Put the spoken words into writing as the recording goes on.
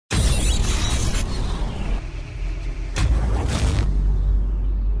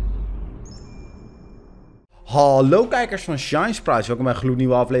Hallo kijkers van ShineSprites, welkom bij een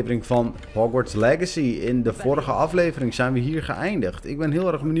gloednieuwe aflevering van Hogwarts Legacy. In de vorige aflevering zijn we hier geëindigd. Ik ben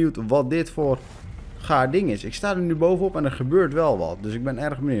heel erg benieuwd wat dit voor gaar ding is. Ik sta er nu bovenop en er gebeurt wel wat, dus ik ben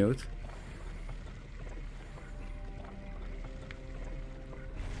erg benieuwd.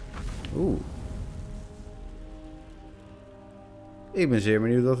 Oeh. Ik ben zeer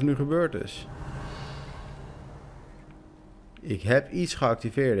benieuwd wat er nu gebeurd is. Ik heb iets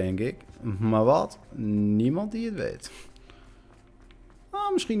geactiveerd, denk ik. Maar wat? Niemand die het weet.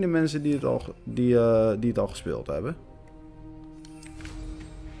 Ah, misschien de mensen die het al gespeeld hebben.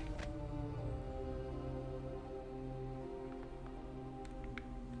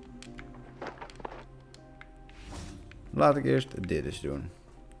 Laat ik eerst dit eens doen.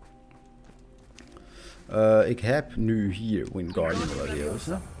 Ik heb nu hier Wingardium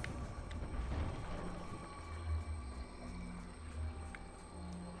Leviosa.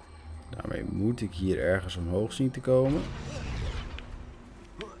 Daarmee moet ik hier ergens omhoog zien te komen.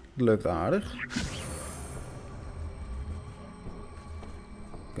 Lukt aardig.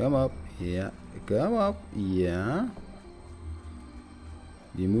 Kom op. Ja, kom op. Ja.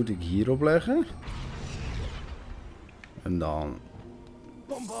 Die moet ik hierop leggen. En dan...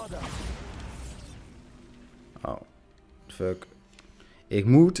 Oh, fuck. Ik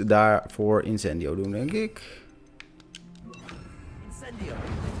moet daarvoor Incendio doen, denk ik. Incendio.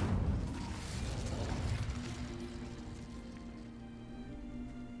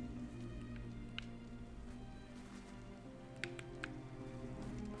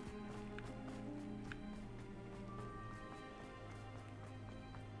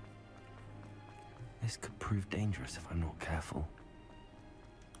 This could prove dangerous if I'm not careful.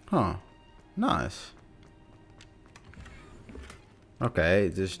 Huh, nice. Oké,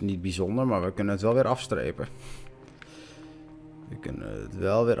 het is niet bijzonder, maar we kunnen het wel weer afstrepen. We kunnen het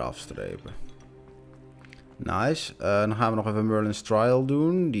wel weer afstrepen. Nice. Dan gaan we nog even Merlin's Trial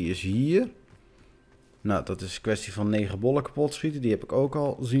doen. Die is hier. Nou, dat is een kwestie van 9 bollen kapot schieten. Die heb ik ook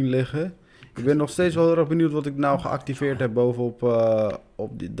al zien liggen. Ik ben nog steeds wel heel erg benieuwd wat ik nou geactiveerd heb bovenop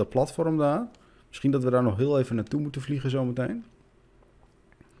op dat platform daar. Misschien dat we daar nog heel even naartoe moeten vliegen zometeen.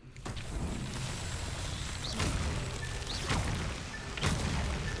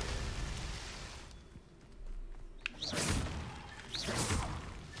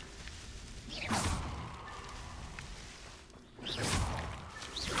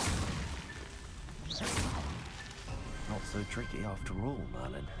 Not so tricky after all,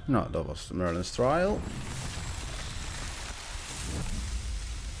 Merlin. Nou, dat was Merlin's Trial.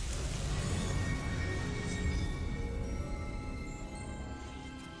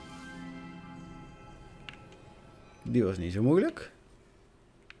 Die was niet zo moeilijk.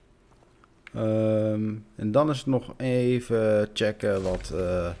 En dan is het nog even checken wat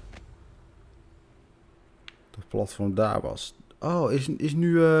het platform daar was. Oh, is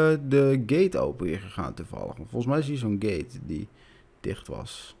nu de gate open weer gegaan toevallig? Volgens mij is hier zo'n gate die dicht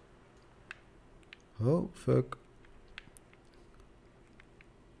was. Oh, fuck.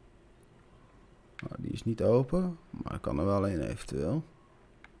 Nou, die is niet open, maar ik kan er wel in eventueel.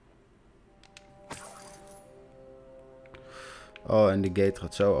 Oh, en de gate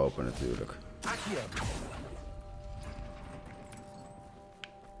gaat zo open natuurlijk.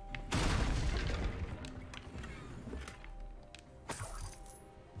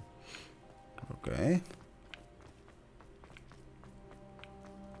 Oké.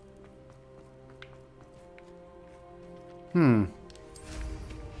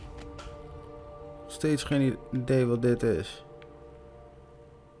 Steeds geen idee wat dit is.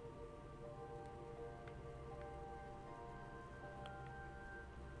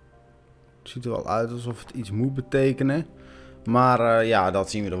 Het ziet er wel uit alsof het iets moet betekenen. Maar ja, dat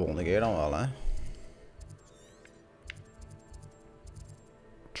zien we de volgende keer dan wel, hè.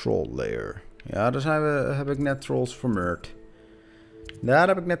 Troll layer. Ja, daar heb ik net trolls vermurd. Daar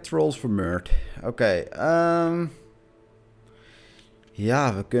heb ik net trolls vermurd. Oké,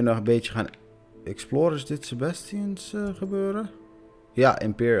 ja, we kunnen een beetje gaan exploren. Is dit Sebastian's gebeuren? Ja,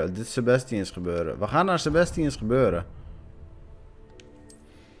 Imperial. Dit is Sebastian's gebeuren. We gaan naar Sebastian's gebeuren.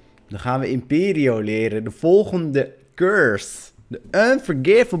 Dan gaan we Imperio leren. De volgende curse. De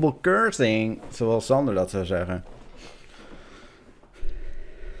unforgivable cursing. Zoals Sander dat zou zeggen.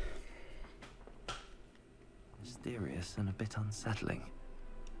 Mysterious and a bit unsettling.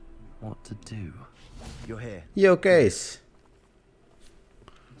 What to do? You're here. Yo, Case.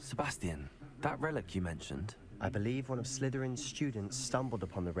 Sebastian, that relic you mentioned. I believe one of Slytherin's students stumbled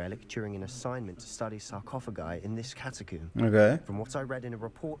upon the relic during an assignment to study sarcophagi in this catacomb. Okay. From what I read in a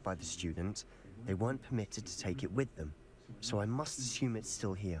report by the student, they weren't permitted to take it with them. So I must assume it's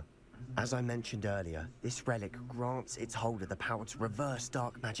still here. As I mentioned earlier, this relic grants its holder the power to reverse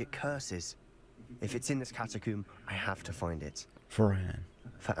dark magic curses. If it's in this catacomb, I have to find it. Voorheen.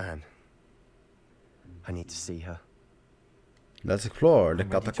 For Anne. I need to see her. Let's explore de I'm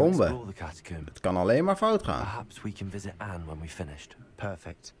ready to catacombe. explore the catacomb. Het kan alleen maar fout gaan. Perhaps we can visit Anne when we finished.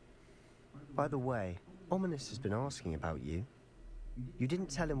 Perfect. By the way, Ominous has been asking about you. You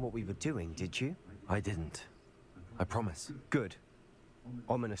didn't tell him what we were doing, did you? I didn't. I promise. Good.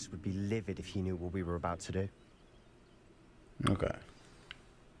 Ominous would be livid if he knew what we were about to do. Oké.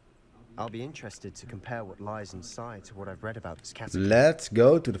 I'll be interested to compare what lies inside to what I've read about this catacomb. Let's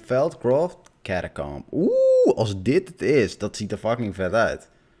go to the Veldcroft Catacomb. Oeh, als dit het is, dat ziet er fucking vet uit.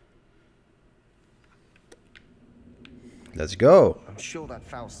 Let's go. I'm sure that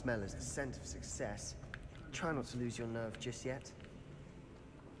foul smell is the scent of success. Try not to lose your nerve just yet.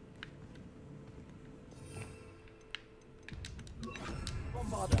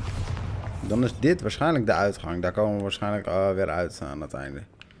 Dan is dit waarschijnlijk de uitgang. Daar komen we waarschijnlijk weer uit aan het einde.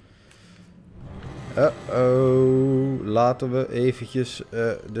 Uh-oh. Laten we eventjes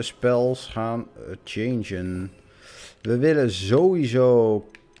de spells gaan changen. We willen sowieso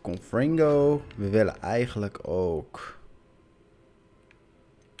Confringo. We willen eigenlijk ook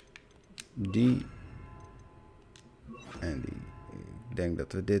die en die. Ik denk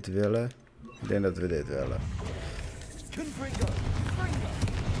dat we dit willen. Ik denk dat we dit willen. Confringo! Confringo!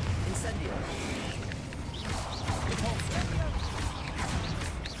 Incendio!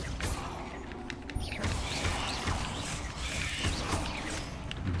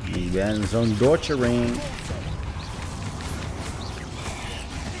 Ik ben zo'n dodgering.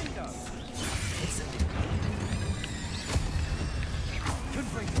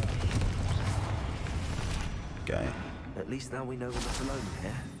 Okay. At least now we know we're not alone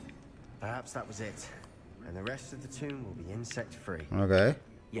here. Perhaps that was it. And the rest of the tomb will be insect-free. Okay.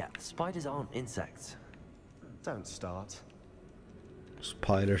 Yeah, spiders aren't insects. Don't start.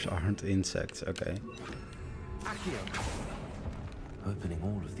 Spiders aren't insects. Okay. Accio! Opening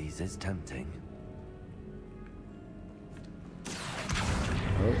all of these is tempting.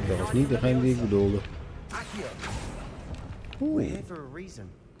 Oh, dat was niet degene die ik bedoelde. Accio! We're Oeh. here for a reason.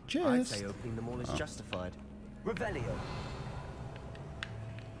 I'd Just. say opening them all is justified. Revelio!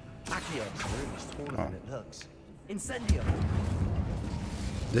 Accio! The room is smaller than it looks. Incendio!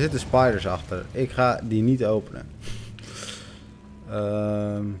 Er zitten spiders achter. Ik ga die niet openen.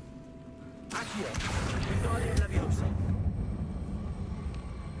 Accio! Wingardium Leviosa!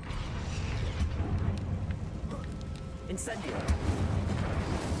 Incendio!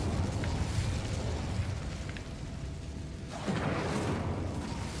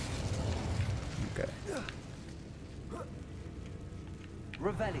 Oké.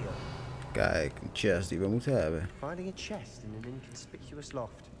 Revelio! Kijk, een chest die we moeten hebben. Finding a chest in an inconspicuous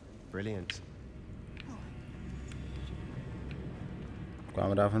loft. Brilliant. Kwamen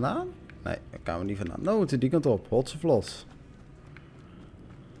we daar vandaan? Nee, daar kwamen we niet vandaan. Nou, we moeten die kant op. Hotse vlot.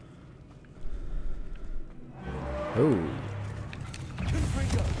 Oh.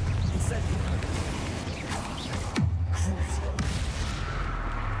 Confringo! Incendio! Crucio!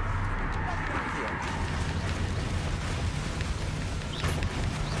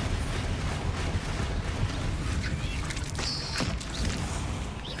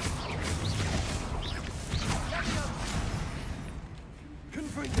 Accio!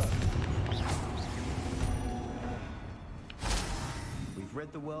 Confringo! We've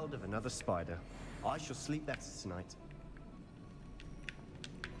rid the world of another spider. I shall sleep better tonight.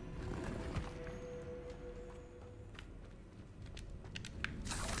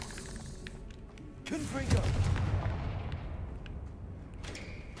 Confringo!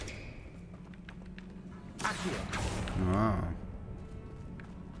 Accio! Ah.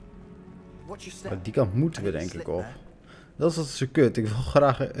 Watch your step. Maar die kant moeten we denk ik op. Dat is wat zo kut. Ik wil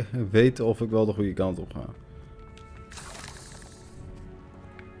graag weten of ik wel de goede kant op ga.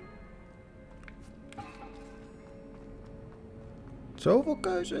 Zoveel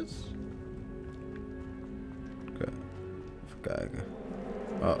keuzes. Oké. Even kijken.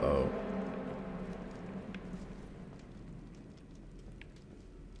 Uh-oh.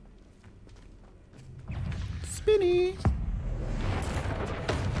 Spinny.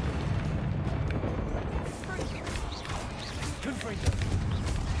 Confringo!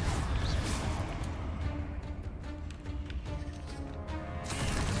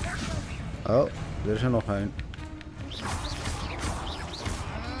 Oh, er is er nog een.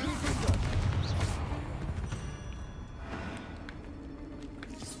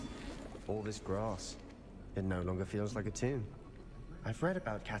 All this grass. It no longer feels like a tomb. I've read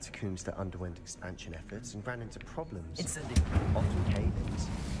about catacombs that underwent expansion efforts and ran into problems. Incendio! Often cave-ins.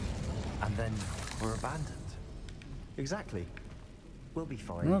 And then we're abandoned. Exactly. We'll be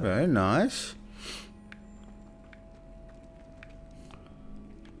fine. Oké, nice.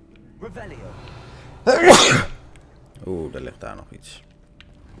 Revelio. Oeh, er ligt daar nog iets.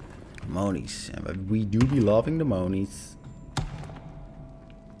 Monies. En we do be loving the monies.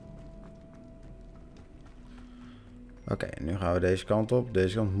 Oké, nu gaan we deze kant op.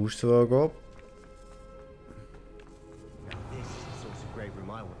 Deze kant moesten we ook op. This is the sort of great room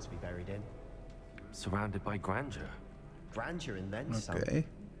I want to be buried in. Surrounded by grandeur. Grandeur and then some. Oké.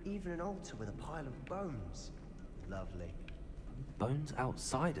 Even an altar with a pile of bones. Lovely. Bones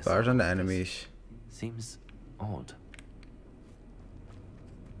outside us. Waar zijn de enemies? Seems odd.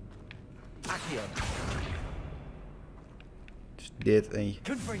 Accio. Dus dit en...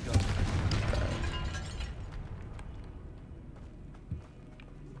 Confringo.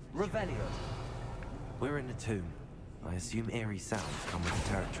 Revelio. We're in the tomb. I assume eerie sounds come with the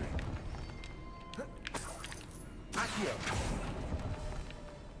territory. Accio.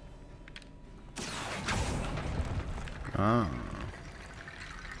 Ah.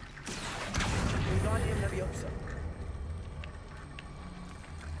 Wingardium Leviosa.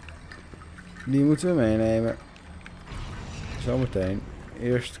 Die moeten we meenemen. Zometeen.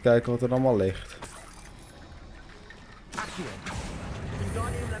 Eerst kijken wat er allemaal ligt. Accio.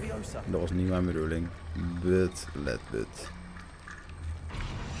 Wingardium Leviosa. Dat was niet mijn bedoeling. But, let but.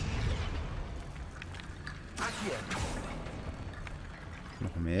 Accio.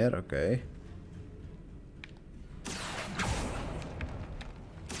 Nog meer, oké.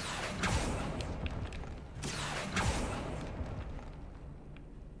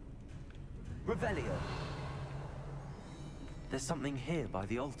 Revelio. There's something here by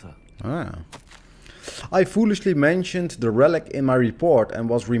the altar. Ah. I foolishly mentioned the relic in my report and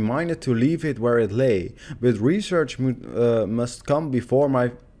was reminded to leave it where it lay, but research must come before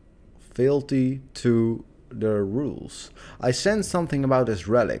my fealty to the rules. I sensed something about this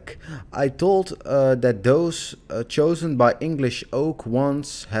relic. I told that those chosen by English oak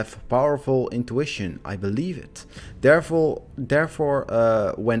ones have powerful intuition. I believe it. Therefore,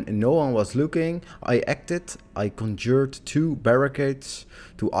 when no one was looking, I acted. I conjured 2 barricades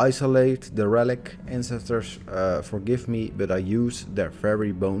to isolate the relic. Ancestors, forgive me, but I used their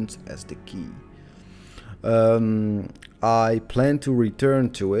very bones as the key. I plan to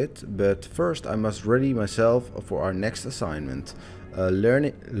return to it, but first I must ready myself for our next assignment.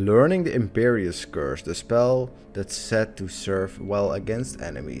 Learning the Imperious Curse, the spell that's said to serve well against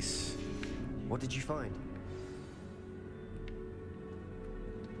enemies. What did you find?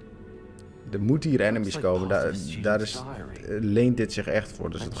 Er moeten hier enemies komen, daar leent dit zich echt voor,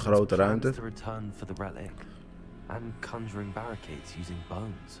 dus het grote ruimte. The return for the relic and conjuring barricades using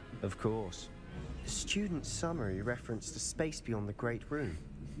bones. Of course. The student's summary referenced a space beyond the Great Room,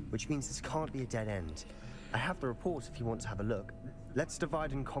 which means this can't be a dead end. I have the report if you want to have a look. Let's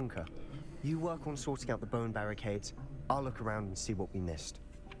divide and conquer. You work on sorting out the bone barricades. I'll look around and see what we missed.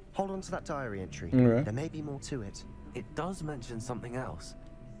 Hold on to that diary entry. Okay. There may be more to it. It does mention something else.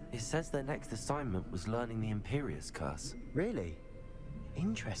 It says their next assignment was learning the Imperious Curse. Really?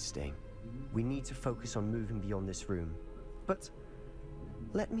 Interesting. We need to focus on moving beyond this room. But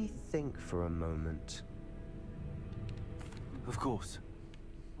let me think for a moment. Of course.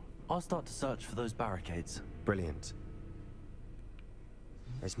 I'll start to search for those barricades. Brilliant.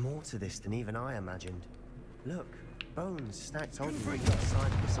 There's more to this than even I imagined. Look, bones stacked on the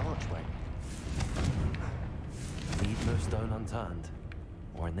side of this archway. Leave no stone unturned.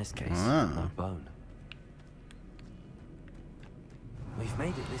 Or in this case, no bone. We've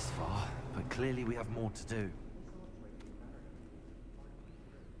made it this far, but clearly we have more to do.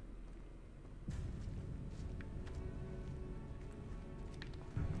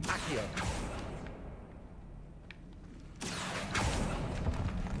 Accio.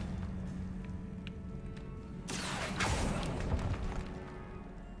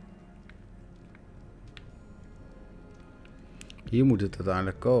 Hier moet het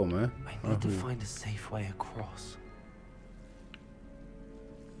uiteindelijk komen. I need to find a safe way across.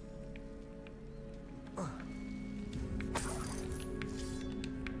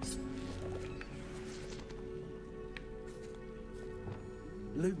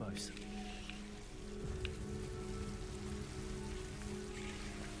 Lumos.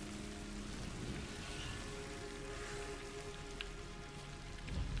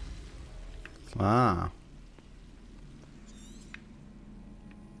 Ah.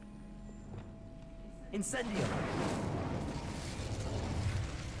 Incendio.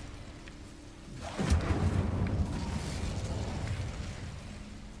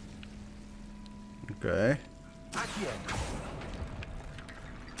 Oké. Accio.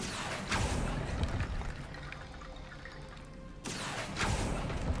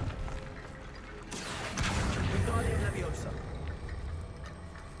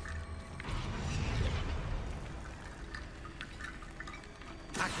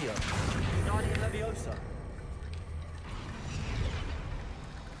 Accio. Guardian Leviosa.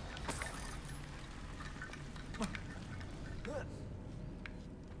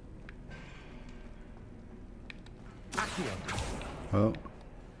 Accio. Oh.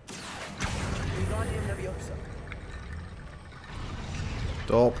 Guardian Leviosa.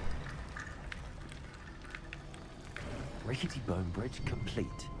 Top. Rickety bone bridge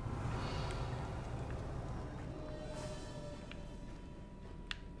complete.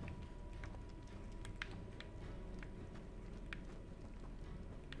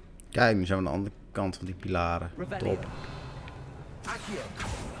 Kijk, nu zijn we aan de andere kant van die pilaren. Revelio. Top. Accio.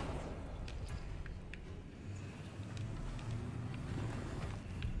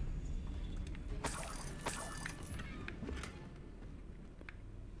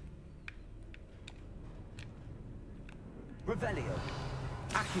 Revelio.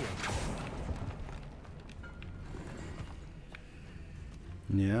 Accio.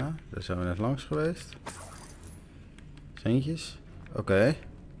 Ja, daar zijn we net langs geweest. Centjes. Oké.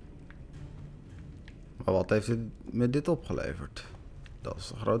 Maar wat heeft het met dit opgeleverd? Dat is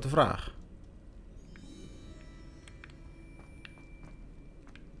de grote vraag.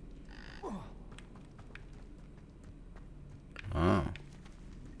 Ah.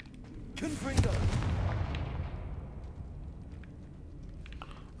 Confringo.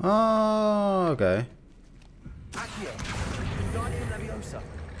 Ah, oké. Accio. Guardian Leviosa.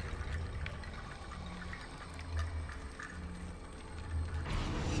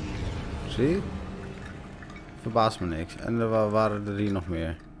 Zie? Verbaast me niks. En er waren er hier nog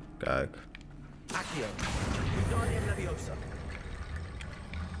meer. Kijk. Accio. Guardian Leviosa.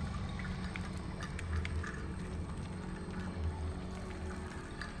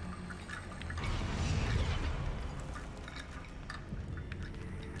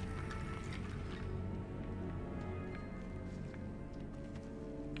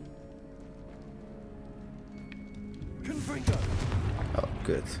 Confringo. Oh,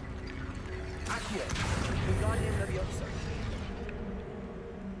 kut. Accio. Guardian Leviosa.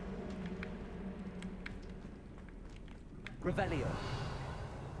 Revelio.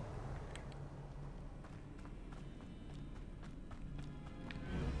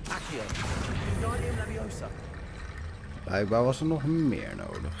 Accio. Guardian Leviosa. Blijkbaar was er nog meer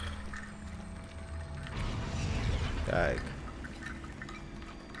nodig. Kijk.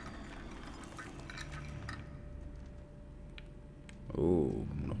 Oeh,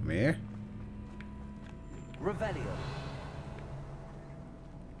 nog meer? Revelio.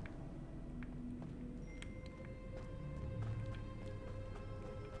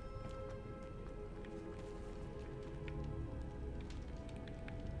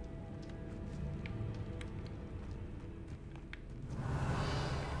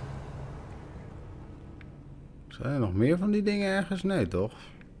 Zijn er nog meer van die dingen ergens? Nee, toch?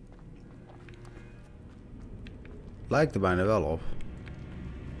 Lijkt er bijna wel op.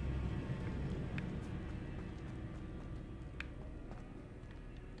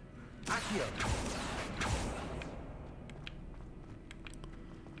 Accio.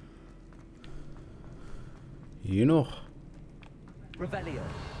 Hier nog. Revelio.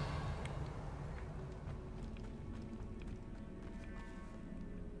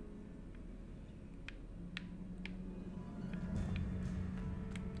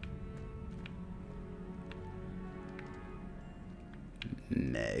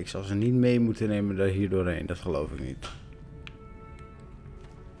 Nee, ik zal ze niet mee moeten nemen daar hier doorheen. Dat geloof ik niet.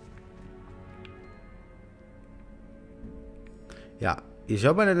 Ja, je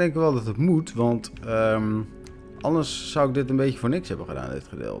zou bijna denken wel dat het moet, want anders zou ik dit een beetje voor niks hebben gedaan, dit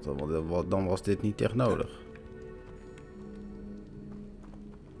gedeelte. Want dan was dit niet echt nodig.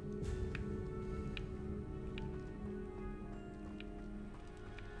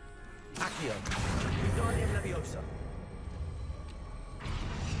 Accio. Guardian Leviosa.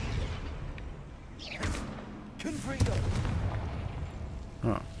 Confringo.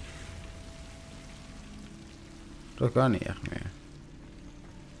 Oh. Dat kan niet echt meer.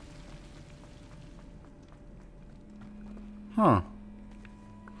 Huh.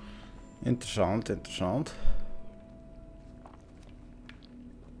 Interessant, interessant.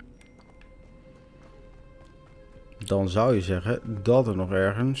 Dan zou je zeggen dat er nog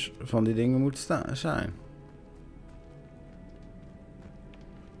ergens van die dingen moet zijn.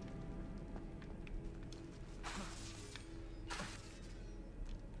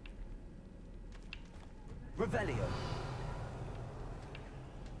 Revelio.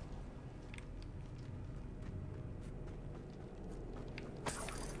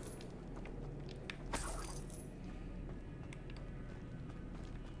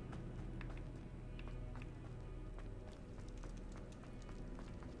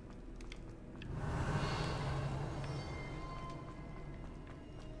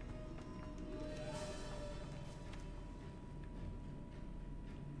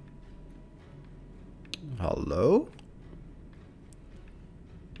 Hallo?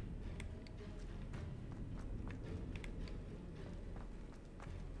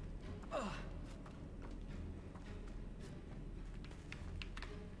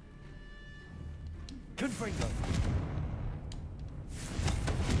 Confringo.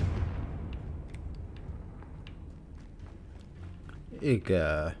 Ik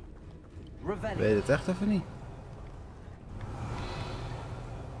weet het echt even niet.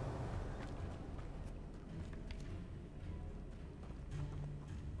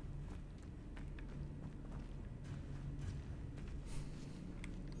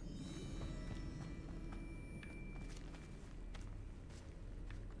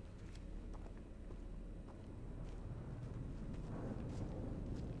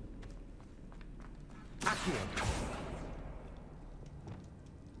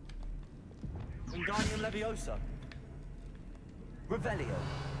 Wingardium Leviosa. Revelio.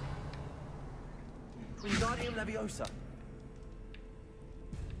 Wingardium Leviosa.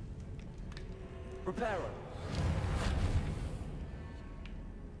 Reparo.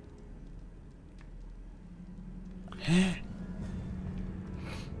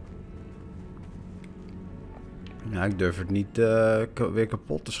 Ja, ik durf het niet weer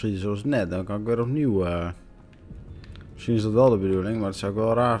kapot te schieten zoals net. Dan kan ik weer opnieuw. Misschien is dat wel de bedoeling, maar dat zou ik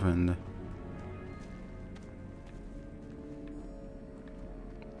wel raar vinden.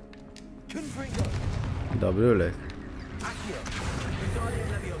 Dat bedoel ik. Wingardium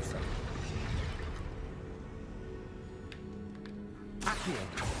Leviosa.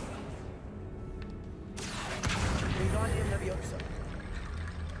 Wingardium Leviosa.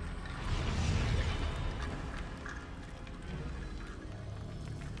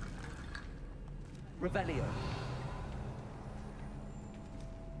 Revelio.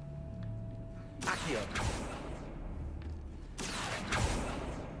 Accio.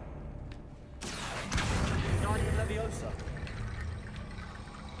 Wingardium Leviosa.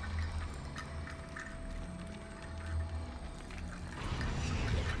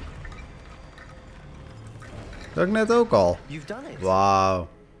 Dat ik net ook al. You've done it. Wauw.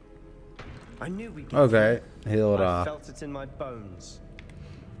 I knew we'd Oké, heel I raar. felt it in my bones.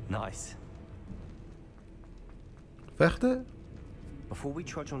 Nice. Vechten? Before we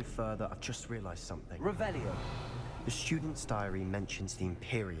trudge on further, I've just realized something. Revelio. The student's diary mentions the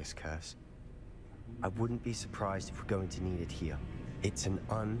Imperious Curse. I wouldn't be surprised if we're going to need it here. It's an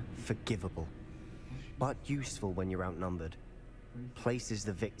unforgivable, but useful when you're outnumbered. Places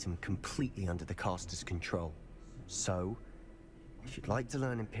the victim completely under the caster's control. So, if you'd like to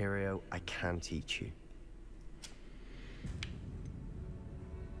learn Imperio, I can teach you.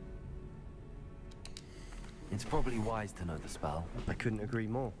 It's probably wise to know the spell. I couldn't agree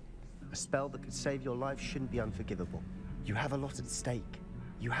more. A spell that could save your life shouldn't be unforgivable. You have a lot at stake.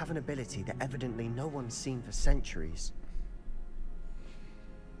 You have an ability that evidently no one's seen for centuries.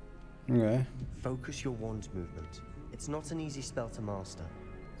 Oké. Focus your wand movement. It's not an easy spell to master.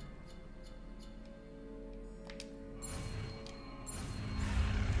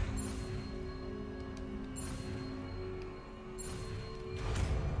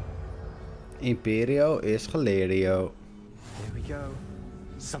 Imperio is gelerio. Here we go.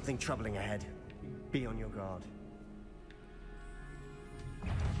 Something troubling ahead. Be on your guard.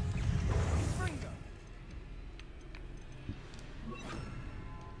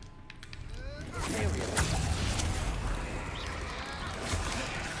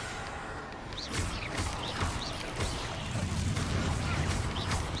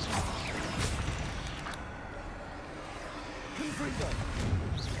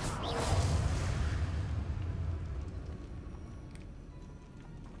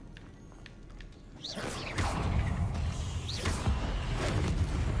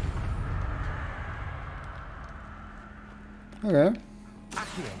 Oké.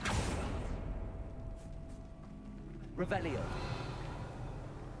 Accio. Revelio.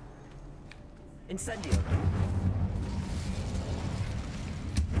 Incendio.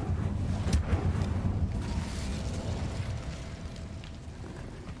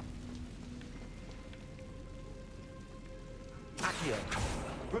 Accio.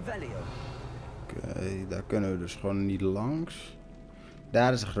 Revelio. Oké, daar kunnen we dus gewoon niet langs.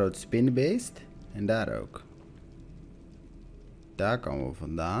 Daar is een groot spinnenbeest. En daar ook. Daar komen we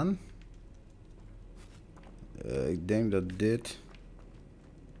vandaan. Ik denk dat dit...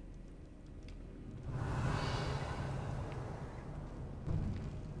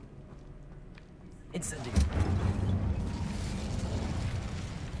 Incendio.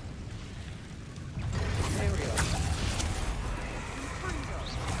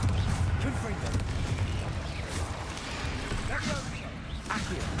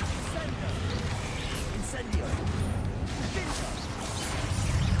 Incendio.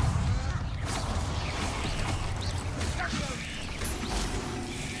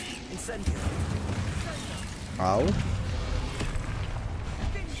 Auw.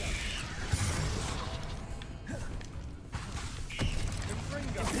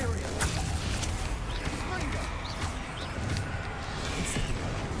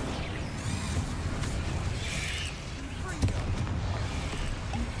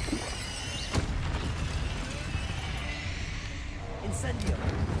 Incendio.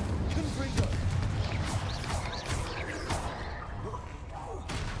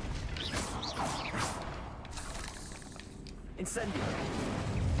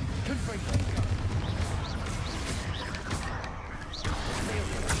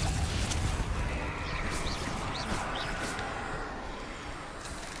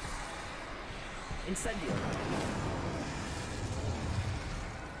 Incendio.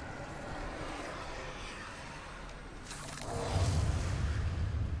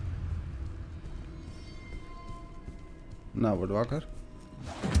 Nou, word wakker.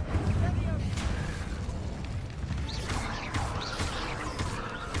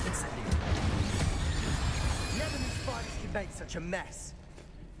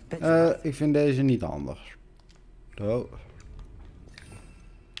 Ik vind deze niet handig. Zo.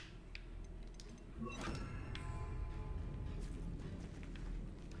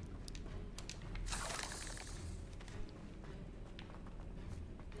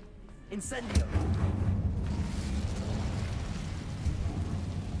 Incendio.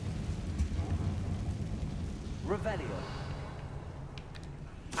 Revelio.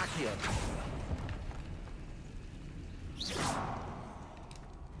 Accio.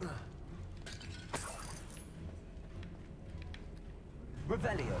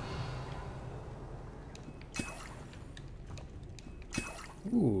 Revelio.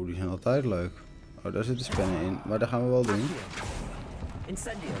 Oeh, die zijn altijd leuk. Oh, daar zitten spinnen in, maar dat gaan we wel doen.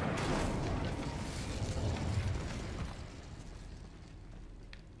 Incendio.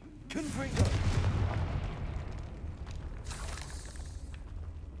 Confringo.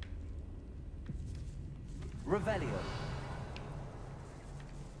 Revelio.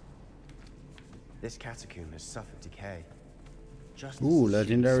 This catacomb has suffered decay. Ooh,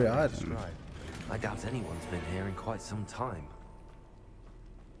 legendary item. I doubt anyone's been here in quite some time.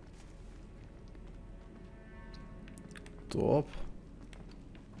 Top.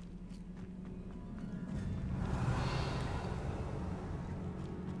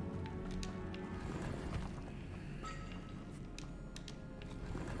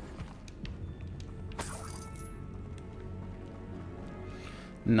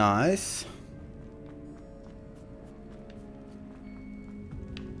 Nice.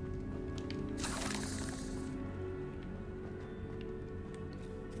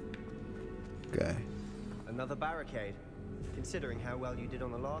 Okay. Another barricade. Considering how well you did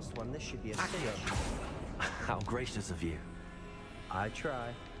on the last one, this should be a finish. How gracious of you. I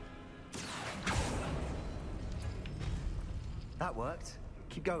try. That worked.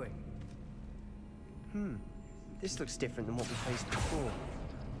 Keep going. This looks different than what we faced before.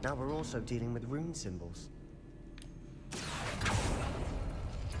 Now we're also dealing with rune symbols.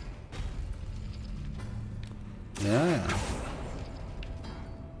 Ja.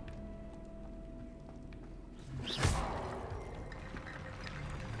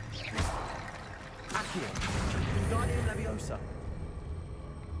 Accio. Wingardium Leviosa.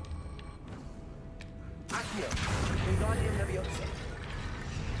 Accio. Wingardium Leviosa.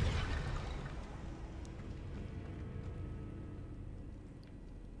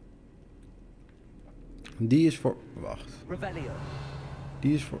 Die is voor... Wacht. Revelio.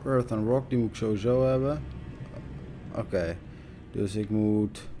 Die is voor Earth and Rock. Die moet ik sowieso hebben. Oké. Dus ik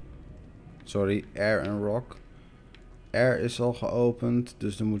moet... Sorry, Air and Rock. Air is al geopend.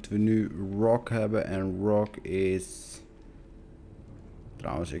 Dus dan moeten we nu Rock hebben. En Rock is...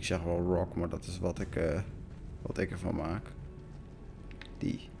 Trouwens, ik zeg wel Rock. Maar dat is wat ik ervan maak.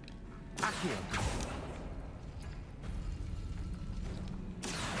 Die. Accio.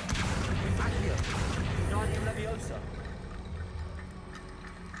 Leviosa.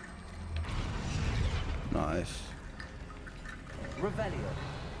 Nice. Revelio.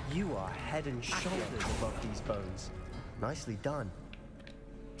 You are head and shoulders above these bones. Nicely done.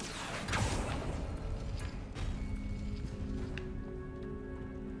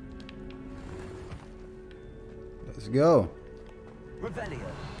 Let's go.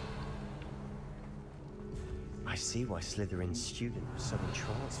 Revelio. I see why Slytherin's student was so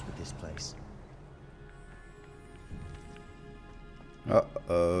entranced with this place.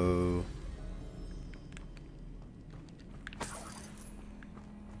 Uh-oh.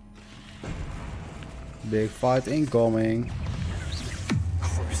 Big fight incoming.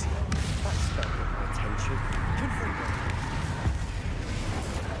 Crucio. That's got my attention.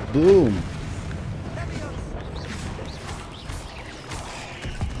 Boom.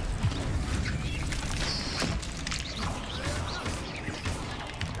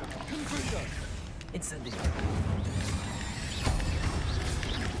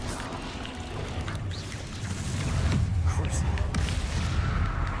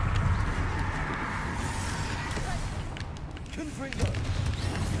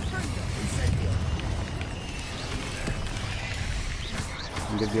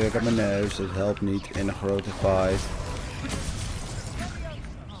 Ik heb druk aan mijn neus, dat helpt niet in een grote fight.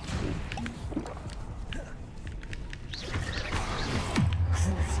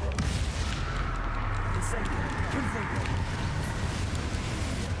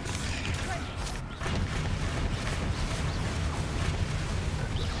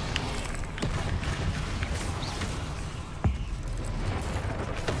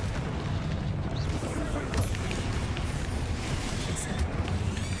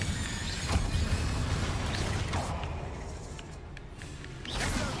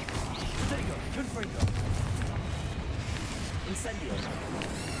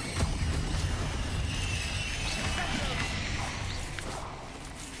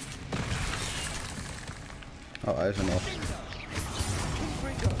 Oh, hij is er nog.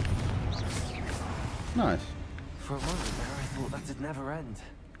 Nice. For a moment there, I thought that'd never end.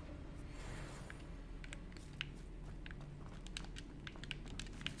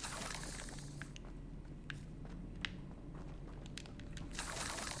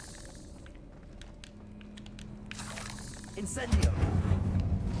 Incendio!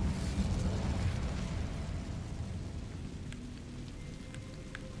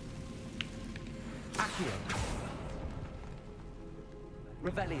 Accio!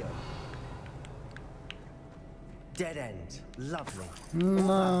 Revelio! Dead end. Lovely. No. All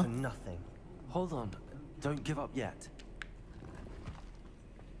that for nothing. Hold on, don't give up yet.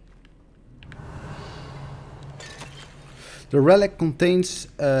 The relic contains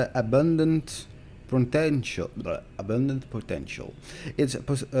abundant potential.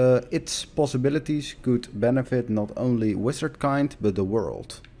 Its possibilities could benefit not only wizard kind but the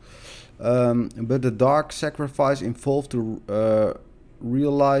world. But the dark sacrifice involved to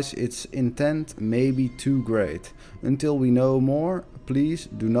realize its intent may be too great. Until we know more, please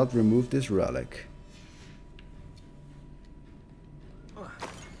do not remove this relic.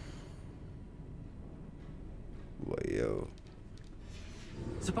 Wayo.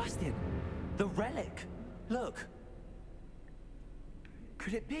 Sebastian, the relic! Look!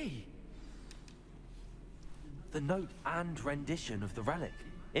 Could it be? The note and rendition of the relic.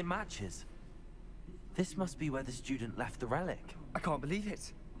 It matches. This must be where the student left the relic. I can't believe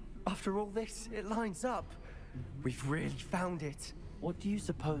it. After all this, it lines up. We've really found it. What do you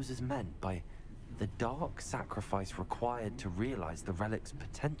suppose is meant by the dark sacrifice required to realize the relic's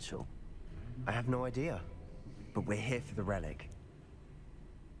potential? I have no idea. But we're here for the relic.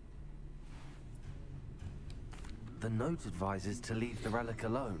 The note advises to leave the relic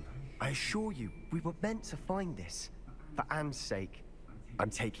alone. I assure you, we were meant to find this. For Anne's sake. I'm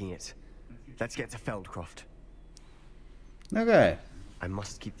taking it. Let's get to Feldcroft. Okay. I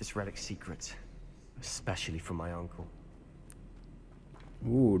must keep this relic secret. Especially from my uncle.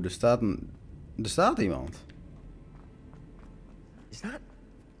 Oeh, er staat iemand. Is that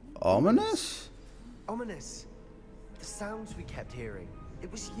Ominous? ominous? The sounds we kept hearing.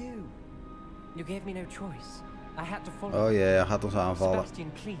 It was you. You gave me no choice. I had to follow. Oh ja, hij gaat ons aanvallen.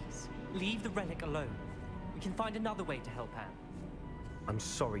 Sebastian, please. Leave the relic alone. We can find another way to help Anne. I'm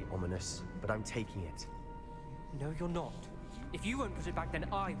sorry, Ominous, but I'm taking it. No, you're not. If you won't put it back, then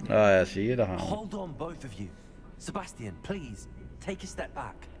I will. Ah ja, zie je, daar gaan we. Hold on, both of you. Sebastian, please, take a step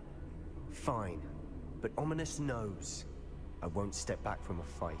back. Fine. But Ominous knows. I won't step back from a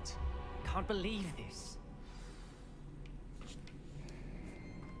fight. Can't believe this.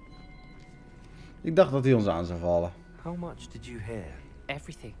 Ik dacht dat hij ons aan zou vallen. How much did you hear?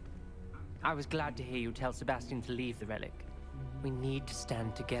 Everything. I was glad to hear you tell Sebastian to leave the relic. We need to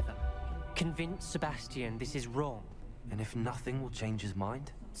stand together. Convince Sebastian this is wrong. And if nothing will change his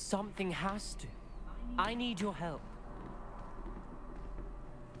mind? Something has to. I need your help.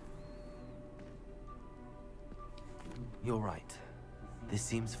 You're right. This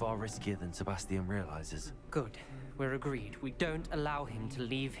seems far riskier than Sebastian realizes. Good. We're agreed. We don't allow him to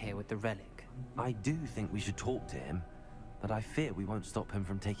leave here with the relic. I do think we should talk to him, but I fear we won't stop him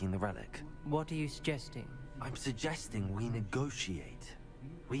from taking the relic. What are you suggesting? I'm suggesting we negotiate.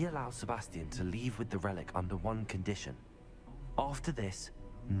 We allow Sebastian to leave with the relic under one condition. After this,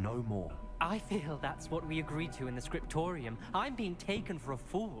 no more. I feel that's what we agreed to in the scriptorium. I'm being taken for a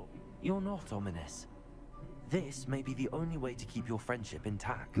fool. You're not, Ominous. This may be the only way to keep your friendship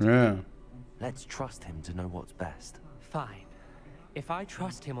intact. Ja. Let's trust him to know what's best. Fine. If I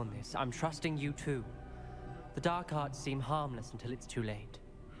trust him on this, I'm trusting you too. The dark arts seem harmless until it's too late.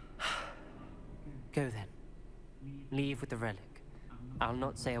 Go then. Leave with the relic. I'll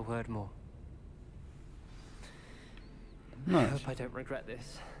not say a word more. I Nice. hope I don't regret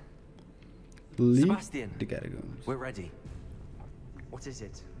this. Leave Sebastian, the catacombs. we're ready. What is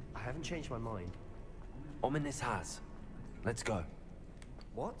it? I haven't changed my mind. Ominous has. Let's go.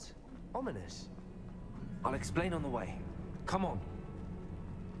 What? Ominous? I'll explain on the way. Come on.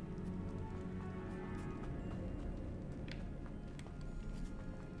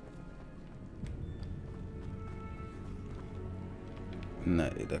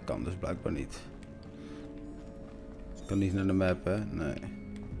 Nee, dat kan dus blijkbaar niet. Ik kan niet naar de map, hè? Nee.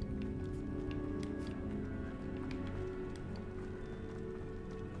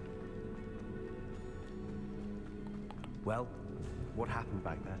 Well, what happened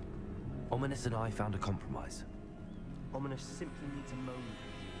back there? Ominous and I found a compromise. Ominous simply needs a moment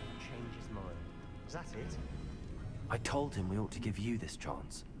with you and change his mind. Is that it? I told him we ought to give you this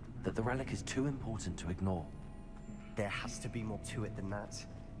chance. That the relic is too important to ignore. There has to be more to it than that.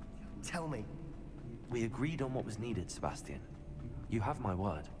 Tell me. We agreed on what was needed, Sebastian. You have my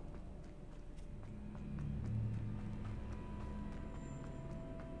word.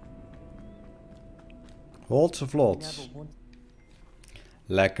 Holtse vlot.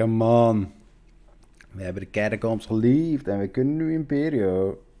 Lekker man. We hebben de catacombs geliefd en we kunnen nu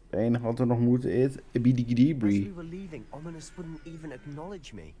Imperio. Het enige wat we nog moeten is As we Ibidikidibri. were leaving, Ominous wouldn't even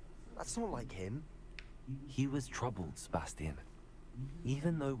acknowledge me. That's not like him. He was troubled, Sebastian.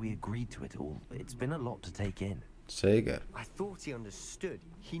 Even though we agreed to it all, it's been a lot to take in. Zeker. I thought he understood.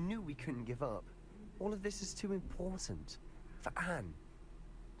 He knew we couldn't give up. All of this is too important. For Anne.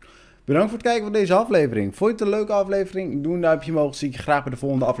 Bedankt voor het kijken van deze aflevering. Vond je het een leuke aflevering? Doe een duimpje omhoog. Zie ik je graag bij de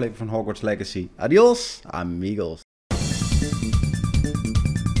volgende aflevering van Hogwarts Legacy. Adios, amigos.